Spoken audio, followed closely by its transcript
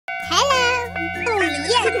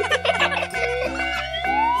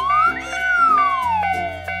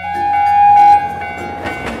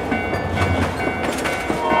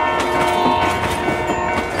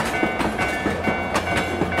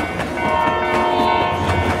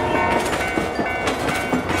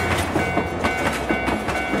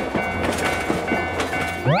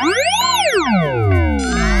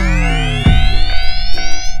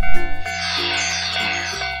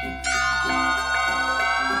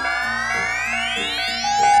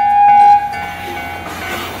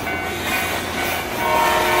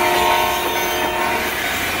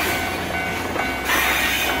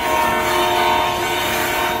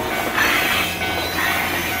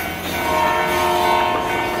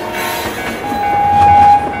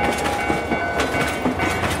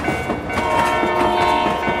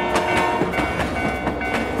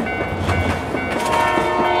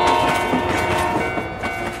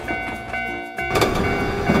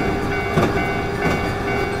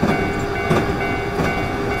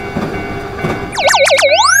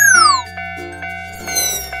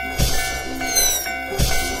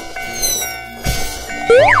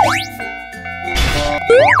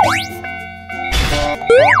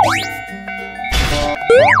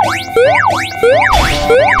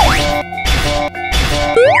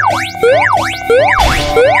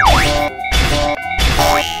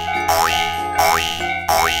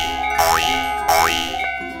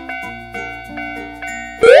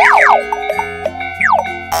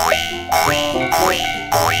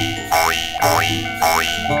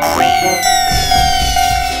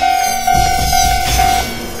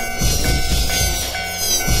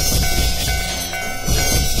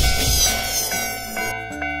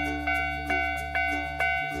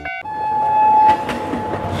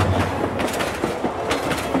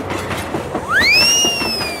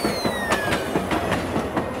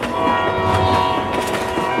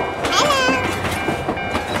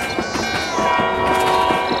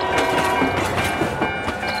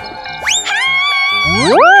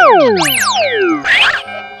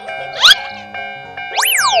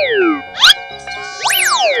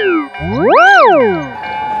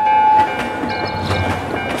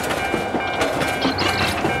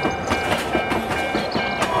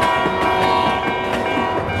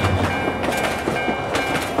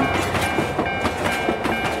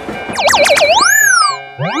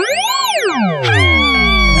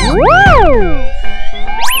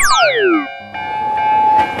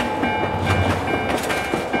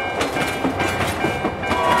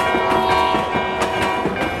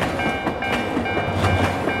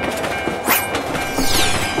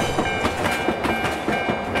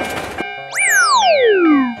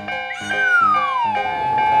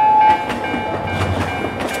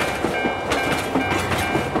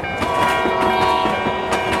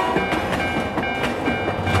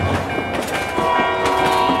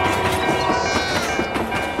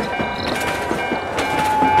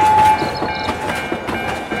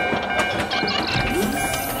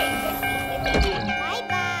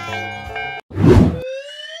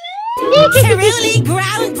Truly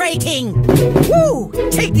groundbreaking! Woo!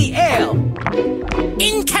 Take the L!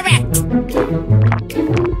 Incorrect!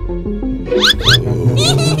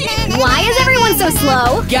 Why is everyone so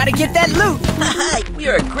slow? Gotta get that loot! We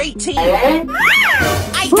are a great team!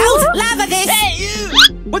 I don't love this! Hey, you!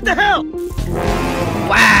 What the hell?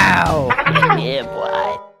 Wow! Yeah,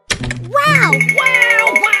 boy! Wow!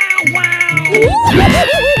 Wow! Wow! Wow!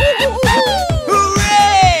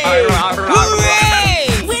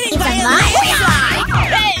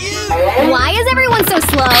 Why is everyone so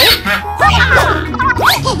slow?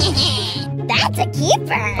 That's a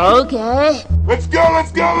keeper. Okay. Let's go,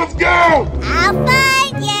 let's go, let's go! I'll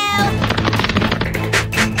find you.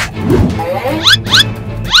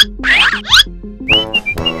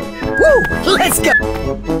 Woo! Let's go!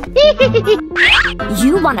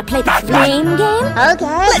 You want to play the flame game? Okay.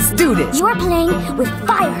 Let's do this! You're playing with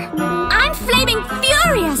fire. I'm flaming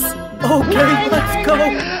furious. Okay, let's go!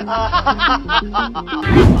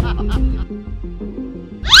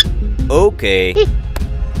 Okay.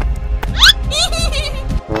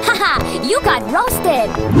 Haha, you got roasted.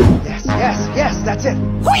 Yes, that's it.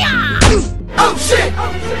 Oh shit!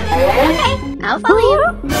 Okay, I'll follow you.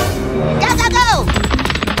 Go, go, go!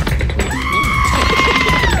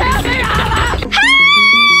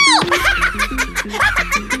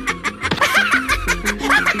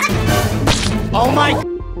 Oh my!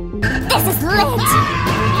 This is lit.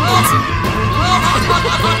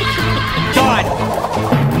 God!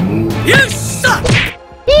 You suck!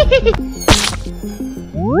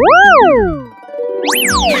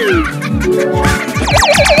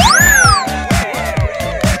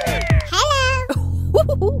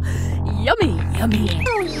 Yummy, yummy.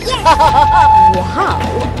 Wow.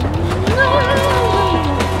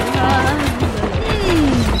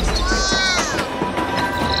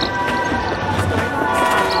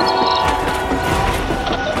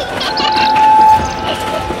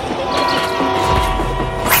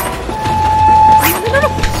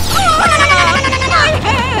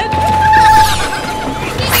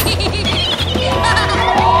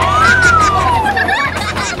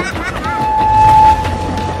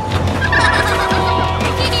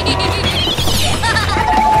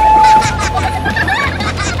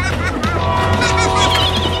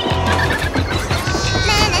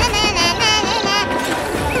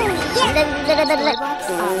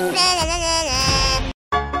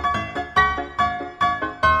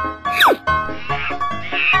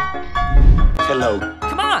 Hello.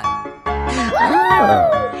 Come on.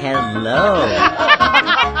 Oh, hello.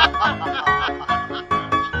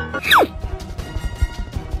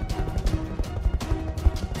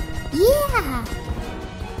 Yeah.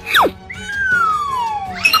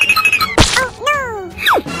 Oh no.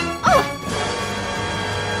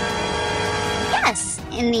 Yes,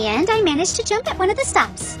 in the end, I managed to jump at one of the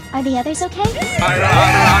stops. Are the others okay? Here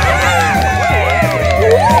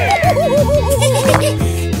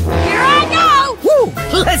I go. Woo!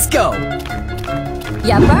 Let's go.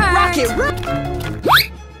 Yeah, Rock it, rock.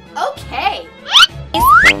 Okay.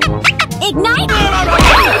 Ignite.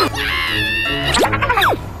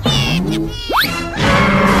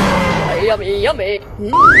 Yummy, yummy.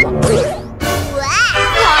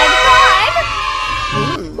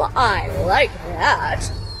 High I like that.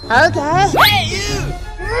 five. Okay. Hey, you!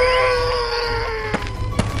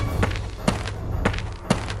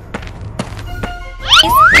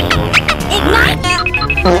 Ignite.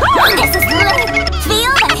 This is good.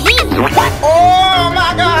 Feel the heat. Oh my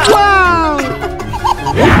God! Wow.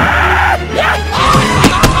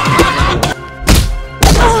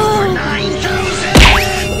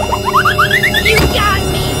 You got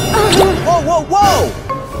me. Whoa, whoa, whoa!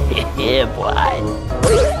 Yeah, boy.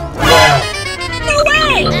 No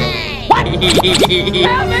way.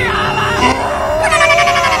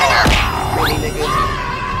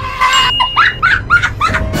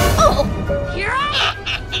 Here I am.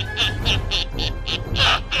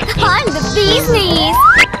 I'm the bee's knees.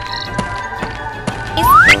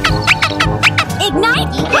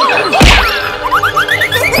 Ignite.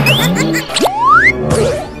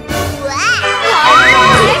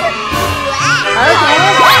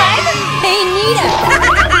 Hey, Nita.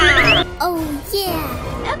 Oh,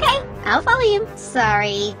 yeah. Okay, I'll follow you.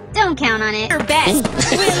 Sorry, don't count on it. Your best.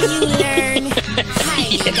 Will you learn?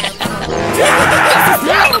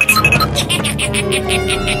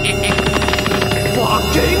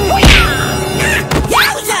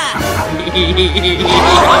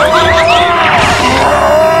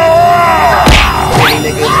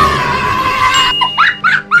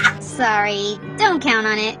 Sorry, don't count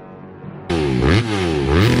on it.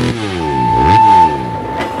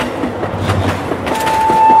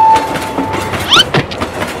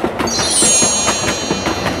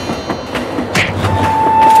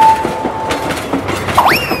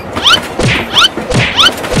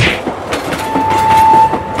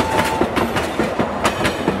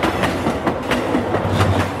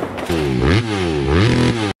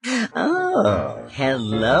 Oh,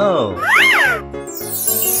 hello.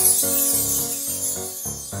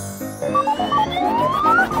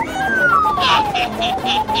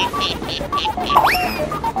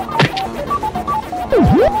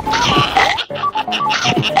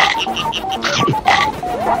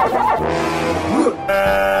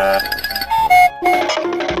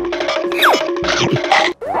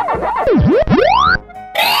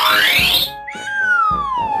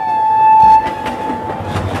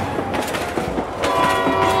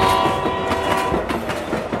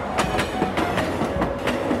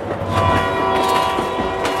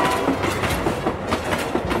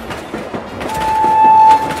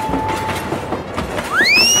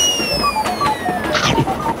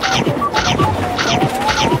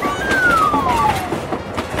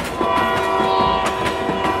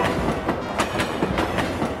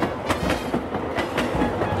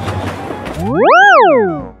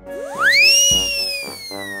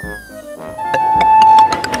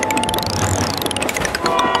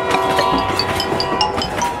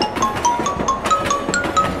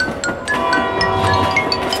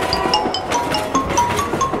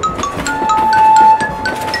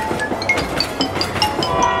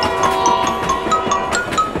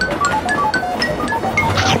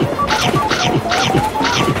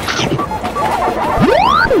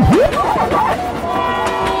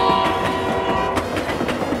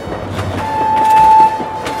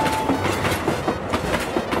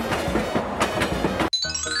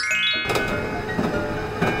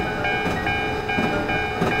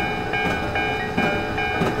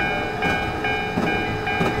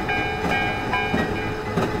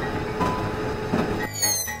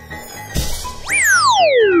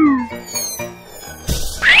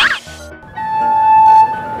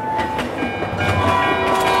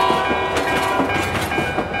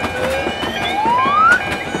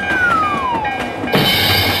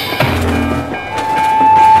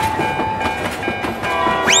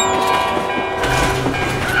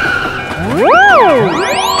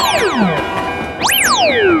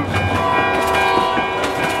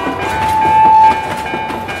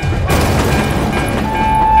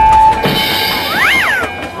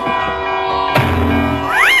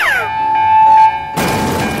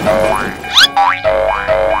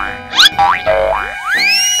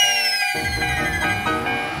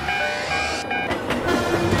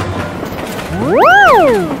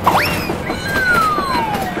 Woo!